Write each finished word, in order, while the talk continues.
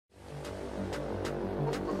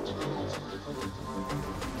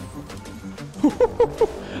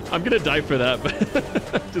I'm gonna die for that, but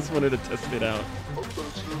I just wanted to test it out.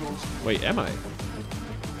 Wait, am I?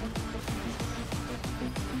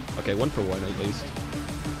 Okay, 1 for 1 at least.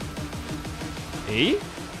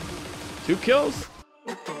 2 kills?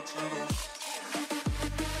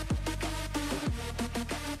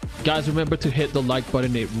 Guys, remember to hit the like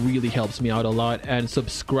button. It really helps me out a lot. And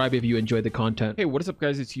subscribe if you enjoy the content. Hey, what is up,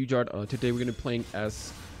 guys? It's UJard. Today we're going to be playing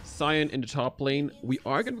as Sion in the top lane. We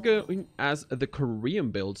are going to be going as the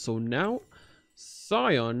Korean build. So now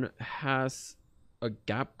Sion has a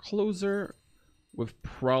gap closer with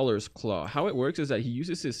Prowler's Claw. How it works is that he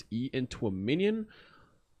uses his E into a minion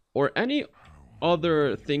or any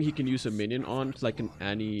other thing he can use a minion on, like an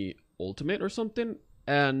Annie ultimate or something.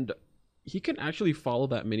 And he can actually follow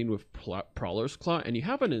that minion with Prowler's Claw, and you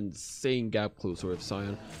have an insane gap closer with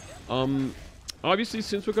Sion. Obviously,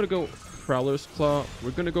 since we're gonna go Prowler's Claw,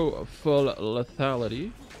 we're gonna go full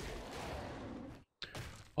lethality.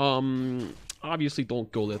 Obviously,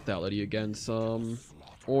 don't go lethality against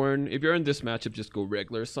Ornn. If you're in this matchup, just go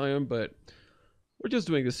regular Sion, but we're just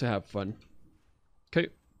doing this to have fun. Okay.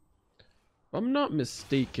 If I'm not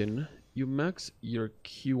mistaken, you max your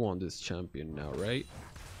Q on this champion now, right?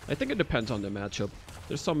 I think it depends on the matchup.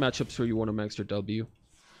 There's some matchups where you want to max your W.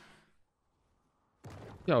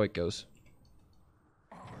 See how it goes.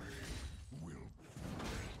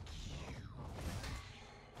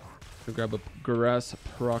 I'll grab a grass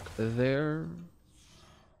proc there.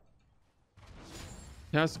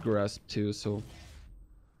 He has grasp too, so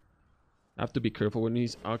I have to be careful when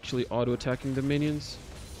he's actually auto attacking the minions.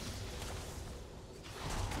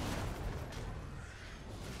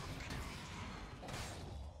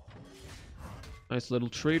 Nice little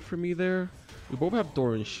trade for me there. We both have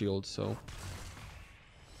Doran shield, so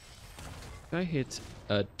guy hits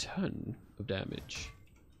a ton of damage.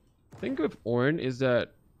 Think of Ornn is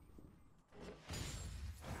that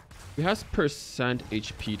he has percent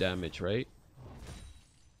HP damage, right?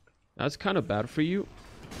 That's kind of bad for you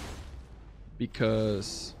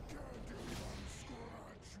because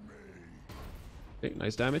okay,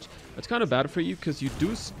 nice damage. That's kind of bad for you because you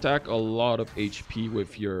do stack a lot of HP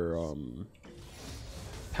with your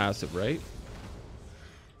passive, right?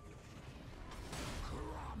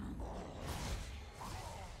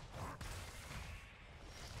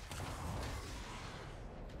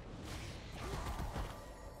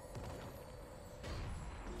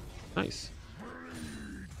 Nice.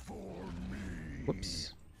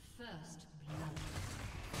 Whoops.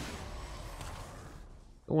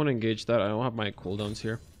 Don't want to engage that. I don't have my cooldowns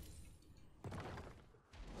here.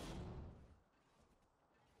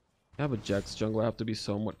 I have a Jax jungle. I have to be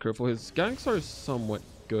somewhat careful. His ganks are somewhat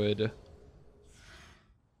good.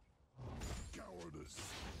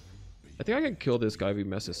 I think I can kill this guy if he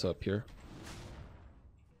messes up here.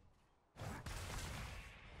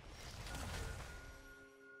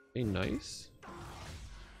 Okay, nice.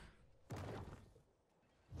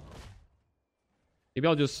 Maybe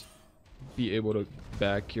I'll just be able to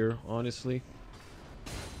back here, honestly.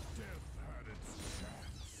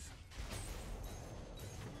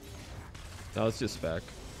 Now let's just back.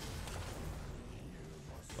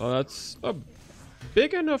 Oh, that's a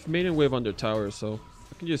big enough maiden wave under tower, so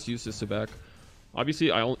I can just use this to back.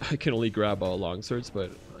 Obviously, I can only grab long swords,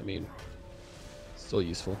 but I mean, still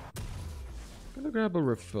useful. I'm gonna grab a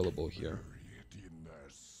refillable here.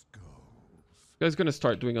 This guy's gonna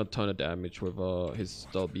start doing a ton of damage with his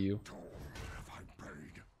W.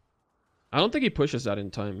 I don't think he pushes that in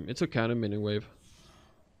time. It's a cannon minion wave.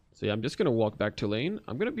 So yeah, I'm just gonna walk back to lane.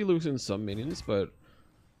 I'm gonna be losing some minions, but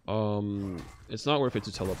it's not worth it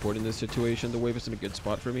to teleport in this situation. The wave is in a good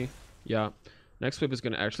spot for me. Yeah, next wave is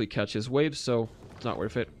gonna actually catch his wave, so it's not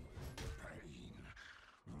worth it.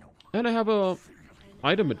 And I have a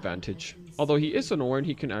item advantage. Although he is an Ornn,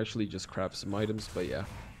 he can actually just craft some items, but yeah.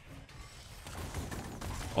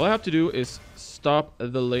 All I have to do is stop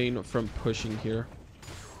the lane from pushing here.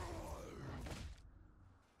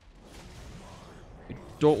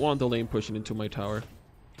 Don't want the lane pushing into my tower.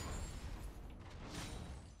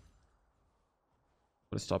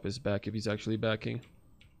 I'm gonna stop his back if he's actually backing.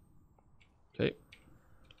 Okay.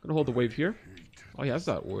 Gonna hold the wave here. Oh, he has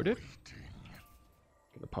that warded.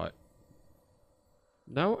 Get the pot.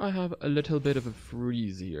 Now I have a little bit of a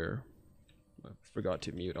freeze here. I forgot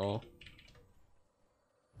to mute all.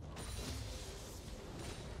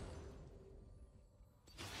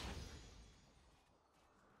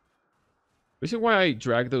 The reason why I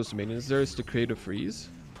drag those minions there is to create a freeze,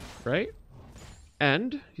 right?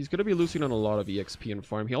 And he's going to be losing on a lot of EXP and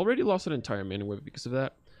farm. He already lost an entire minion wave because of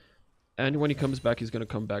that. And when he comes back, he's going to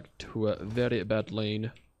come back to a very bad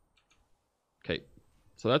lane. Okay,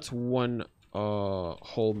 so that's one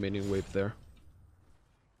whole minion wave there.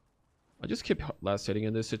 I just keep last hitting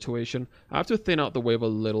in this situation. I have to thin out the wave a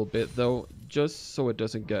little bit though, just so it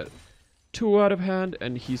doesn't get too out of hand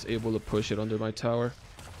and he's able to push it under my tower.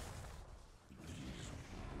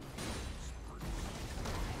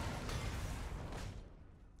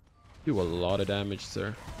 Do a lot of damage,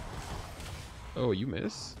 sir. Oh, you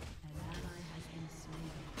miss?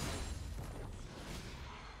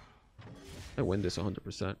 I win this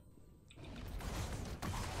 100%.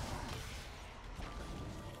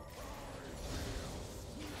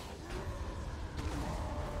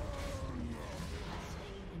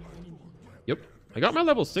 Yep, I got my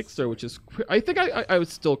level 6 there, which is... I think I would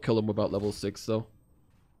still kill him without level 6, though.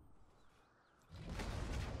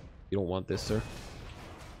 You don't want this, sir.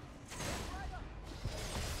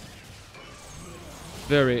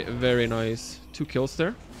 Very, very nice. 2 kills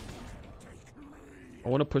there. I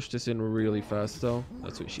want to push this in really fast, though.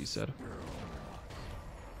 That's what she said.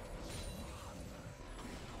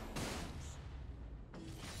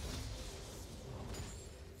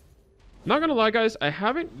 Not gonna lie, guys, I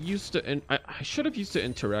haven't used it. I should have used the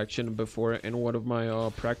interaction before in one of my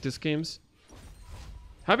practice games.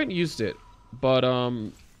 Haven't used it, but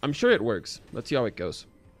I'm sure it works. Let's see how it goes.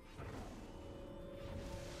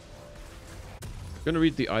 Gonna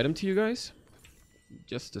read the item to you guys.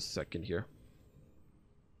 Just a second here.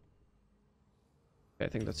 Okay, I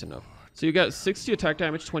think that's enough. So you got 60 attack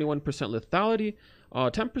damage, 21% lethality,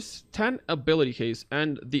 10 ability haste,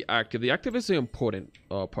 and the active. The active is the important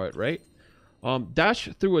part, right? Dash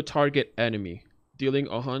through a target enemy, dealing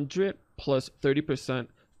 100 plus 30%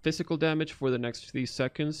 physical damage for the next 3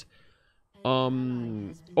 seconds.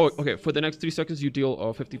 Oh, okay. For the next 3 seconds, you deal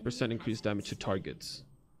 50% increased damage to targets.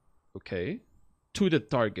 Okay. To the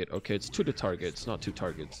target. Okay, it's to the target. It's not 2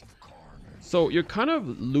 targets. So you're kind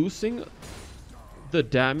of losing the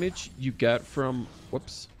damage you get from...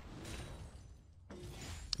 Whoops.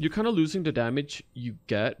 You're kind of losing the damage you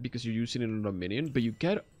get because you're using it on a minion, but you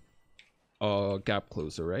get a gap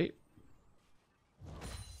closer, right?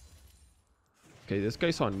 Okay, this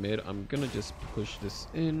guy's on mid. I'm gonna just push this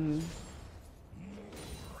in.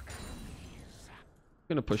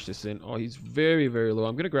 Gonna push this in. Oh, he's very, very low.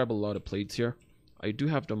 I'm gonna grab a lot of plates here. I do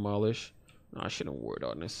have demolish. No, I shouldn't ward,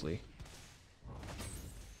 honestly.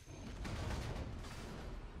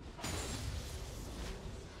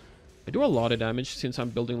 I do a lot of damage since I'm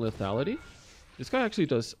building lethality. This guy actually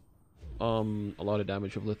does a lot of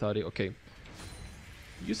damage with lethality. Okay.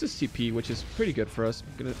 Use this TP, which is pretty good for us.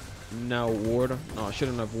 I'm gonna now ward. No, I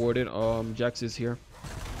shouldn't have warded. Jax is here.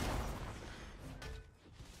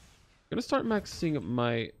 Gonna start maxing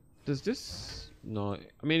my... Does this... No,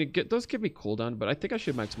 I mean, does give me cooldown, but I think I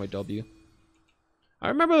should max my W. I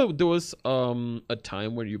remember there was a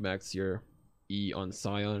time where you max your E on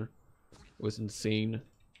Sion. It was insane.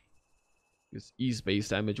 His E's base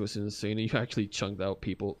damage was insane, and you actually chunked out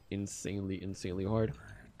people insanely hard.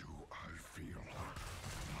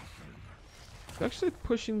 It's actually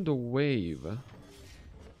pushing the wave.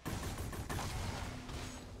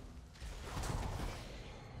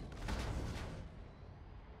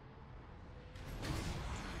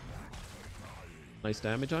 Nice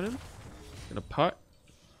damage on him. Gonna pot.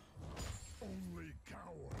 Only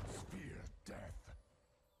cowards fear death.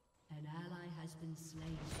 An ally has been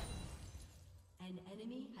slain. An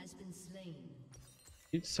enemy has been slain.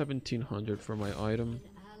 Need 1700 for my item.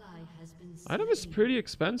 An ally has been slain. Item is pretty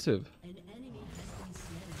expensive. An enemy has been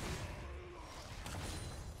slain.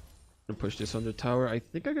 Gonna push this under tower. I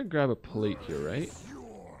think I can grab a plate here, right?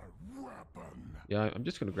 Your weapon. Yeah, I'm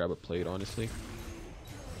just gonna grab a plate, honestly.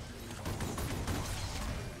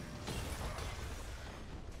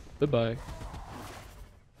 Goodbye.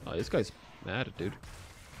 Oh, this guy's mad, dude.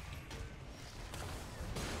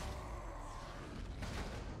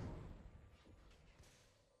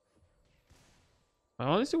 I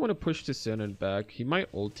honestly want to push this in and back. He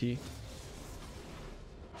might ulti.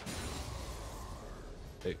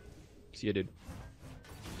 Hey, see ya, dude.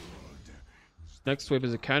 Next wave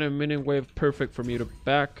is a cannon minion wave. Perfect for me to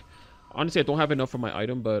back. Honestly, I don't have enough for my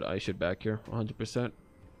item, but I should back here 100%.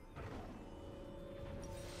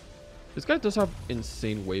 This guy does have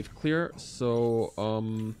insane wave clear, so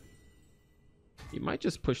he might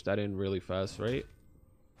just push that in really fast, right?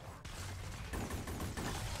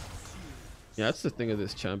 Yeah, that's the thing of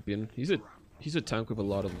this champion. He's a tank with a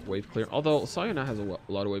lot of wave clear. Although Sion has a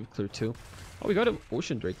lot of wave clear too. Oh, we got an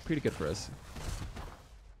Ocean Drake. Pretty good for us.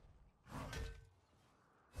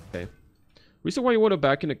 Okay. Reason why you want to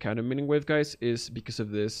back in a cannon minion wave, guys, is because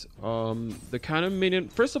of this. The cannon minion.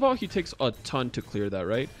 First of all, he takes a ton to clear that,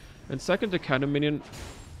 right? And second, the cannon minion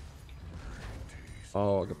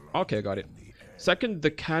Oh, okay, I got it. Second, the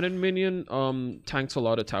cannon minion tanks a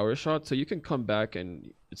lot of tower shots, so you can come back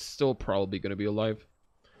and it's still probably gonna be alive.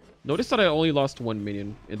 Notice that I only lost one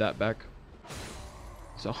minion in that back.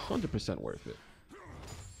 It's 100% worth it.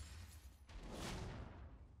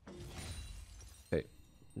 Okay,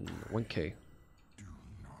 1k. Do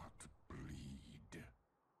not bleed.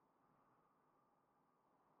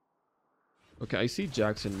 Okay, I see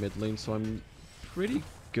Jackson mid lane, so I'm pretty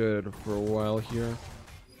good for a while here.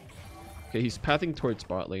 Okay, he's pathing towards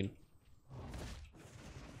bot lane.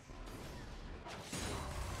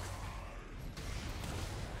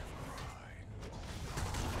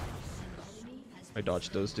 I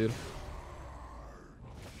dodged those, dude.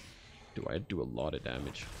 Do I do a lot of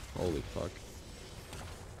damage? Holy fuck.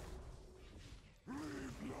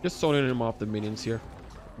 Just zoning him off the minions here.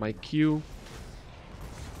 My Q.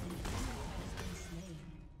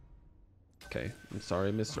 Okay, I'm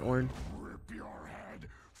sorry, Mr. Ornn. Rip your head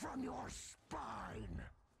from your spine.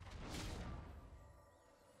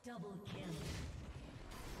 Double kill.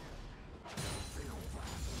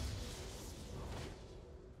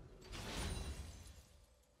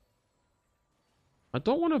 I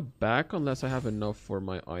don't want to back unless I have enough for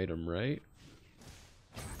my item, right?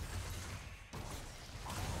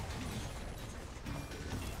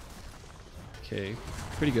 Okay,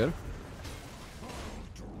 pretty good.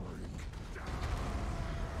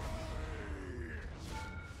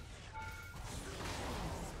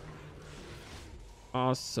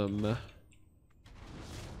 Awesome.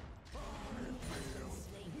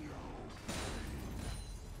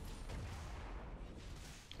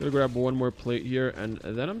 Gonna grab one more plate here, and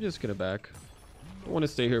then I'm just gonna back. Don't want to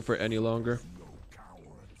stay here for any longer.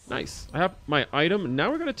 Nice. I have my item. Now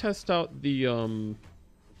we're gonna test out the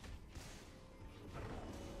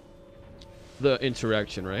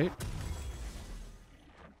interaction, right?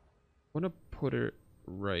 I want to put it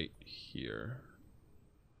right here.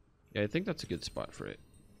 Yeah, I think that's a good spot for it.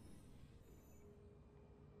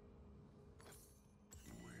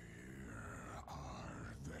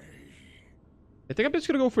 I think I'm just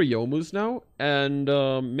gonna go for Youmuu's now, and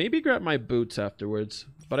maybe grab my boots afterwards.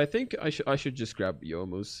 But I think I should just grab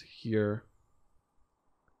Youmuu's here.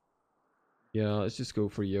 Yeah, let's just go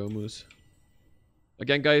for Youmuu's.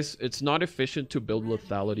 Again, guys, it's not efficient to build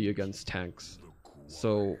lethality against tanks.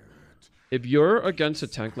 So if you're against a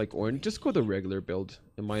tank like Ornn, just go the regular build,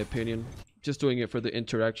 in my opinion. Just doing it for the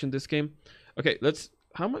interaction this game. Okay, let's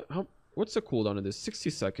what's the cooldown of this? 60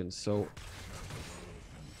 seconds, so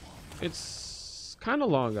it's kind of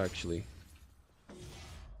long actually.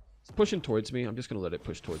 It's pushing towards me. I'm just gonna let it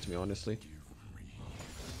push towards me, honestly.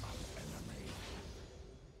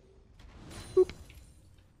 Boop.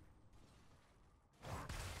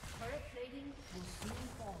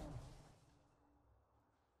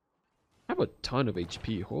 I have a ton of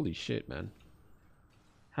HP. Holy shit, man.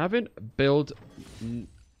 Haven't built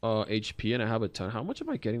HP and I have a ton. How much am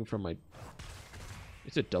I getting from my...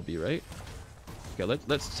 It's a W, right? Okay,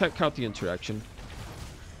 let's check out the interaction.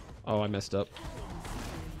 Oh, I messed up.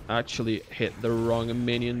 Actually hit the wrong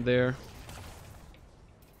minion there.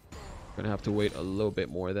 Gonna have to wait a little bit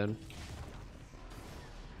more then.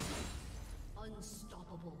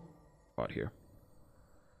 Unstoppable. Out here.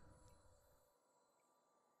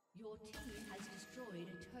 Your team has destroyed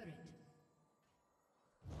a turret.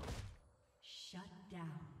 Shut down.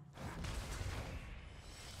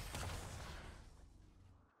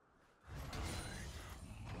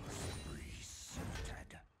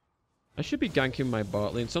 I should be ganking my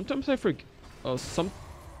bot lane. Sometimes I forget.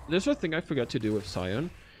 There's a thing I forget to do with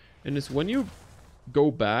Sion, and it's when you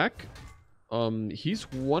go back. He's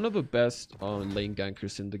one of the best lane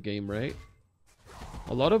gankers in the game, right?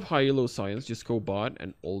 A lot of high elo Sions just go bot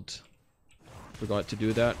and ult. Forgot to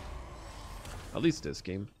do that. At least this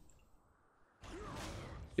game.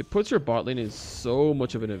 It puts your bot lane in so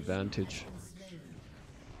much of an advantage.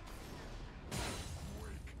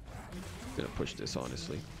 I'm gonna push this,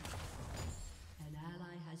 honestly. An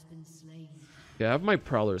ally has been slain. Okay, I have my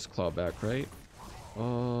Prowler's Claw back, right?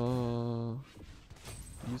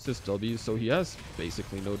 Use this W, so he has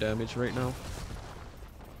basically no damage right now.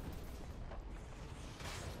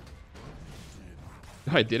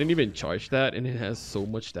 I didn't even charge that, and it has so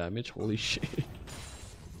much damage. Holy shit.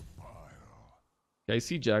 Okay, I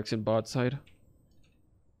see Jackson bot side.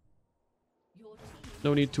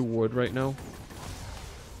 No need to ward right now.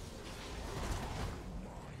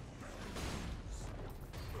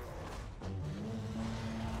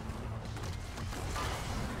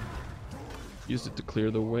 Used it to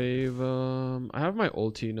clear the wave. I have my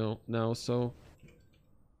ulti now, so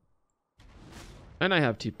And I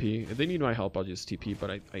have TP. If they need my help, I'll just TP.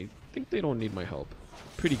 But I think they don't need my help.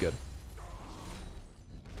 Pretty good.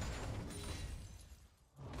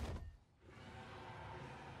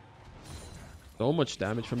 So much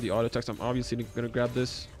damage from the auto attacks. I'm obviously going to grab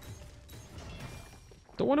this.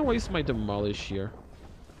 Don't want to waste my demolish here.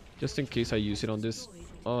 Just in case I use it on this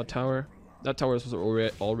tower. That tower was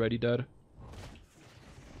already dead.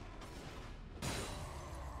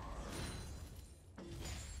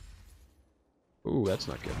 Ooh, that's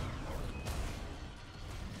not good.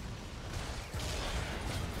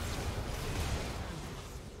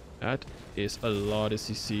 That is a lot of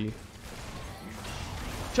CC.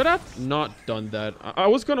 Should have not done that. I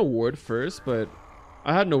was gonna ward first, but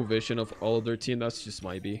I had no vision of all of their team. That's just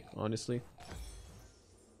my B, honestly.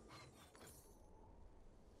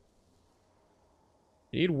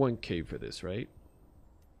 You need 1k for this, right?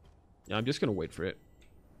 Yeah, I'm just gonna wait for it.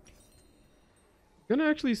 I'm gonna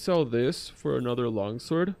actually sell this for another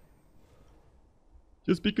longsword.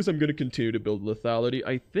 Just because I'm gonna continue to build lethality.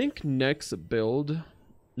 I think next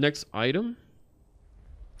item,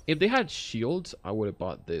 if they had shields, I would have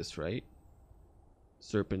bought this, right?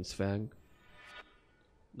 Serpent's Fang.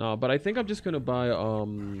 No, but I think I'm just gonna buy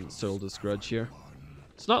Serld's Grudge here.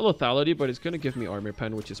 It's not lethality, but it's gonna give me armor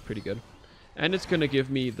pen, which is pretty good. And it's gonna give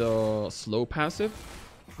me the slow passive,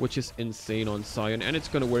 which is insane on Sion, and it's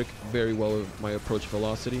gonna work very well with my approach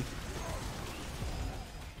velocity.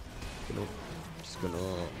 Just gonna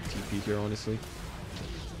TP here, honestly.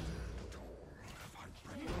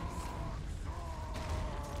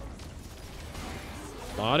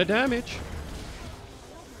 A lot of damage.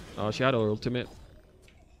 Oh, she had her ultimate.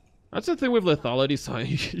 That's the thing with lethality, Sion.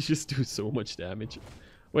 You just do so much damage.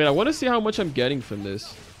 Wait, I want to see how much I'm getting from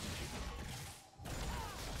this.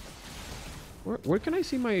 Where can I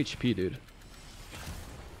see my HP, dude? I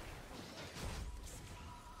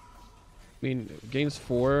mean, gains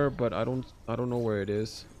 4, but I don't know where it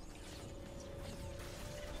is.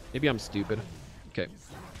 Maybe I'm stupid. Okay.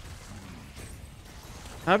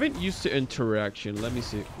 Haven't used the interaction. Let me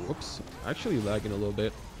see. Whoops. Actually lagging a little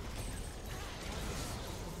bit.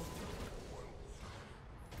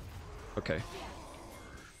 Okay.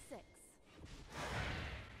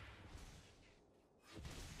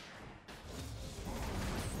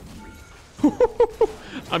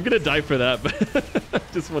 I'm gonna die for that, but I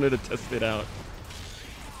just wanted to test it out.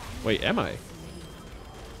 Wait, am I?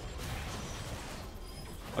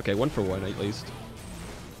 Okay, 1 for 1 at least.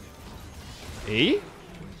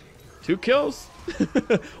 2 kills.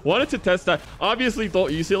 Wanted to test that. Obviously,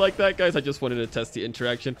 don't use it like that, guys. I just wanted to test the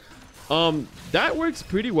interaction. That works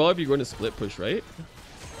pretty well if you're going to split push, right?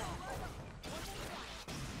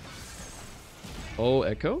 Oh,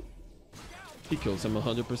 Echo. He kills him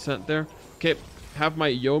 100% there. Okay, have my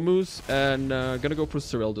Yomus and gonna go for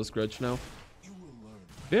Serld's Grudge now.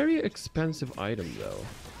 Very expensive item though.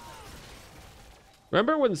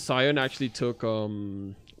 Remember when Sion actually took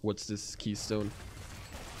what's this keystone?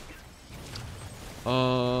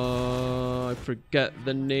 I forget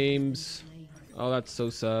the names. Oh, that's so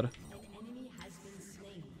sad.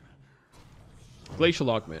 Glacial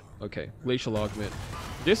Augment. Okay, Glacial Augment.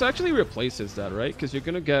 This actually replaces that, right? Because you're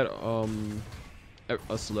gonna get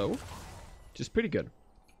a slow, which is pretty good.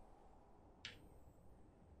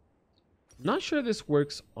 Not sure this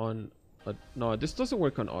works on no, this doesn't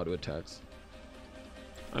work on auto attacks.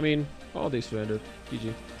 I mean, oh, they surrendered.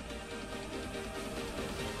 GG.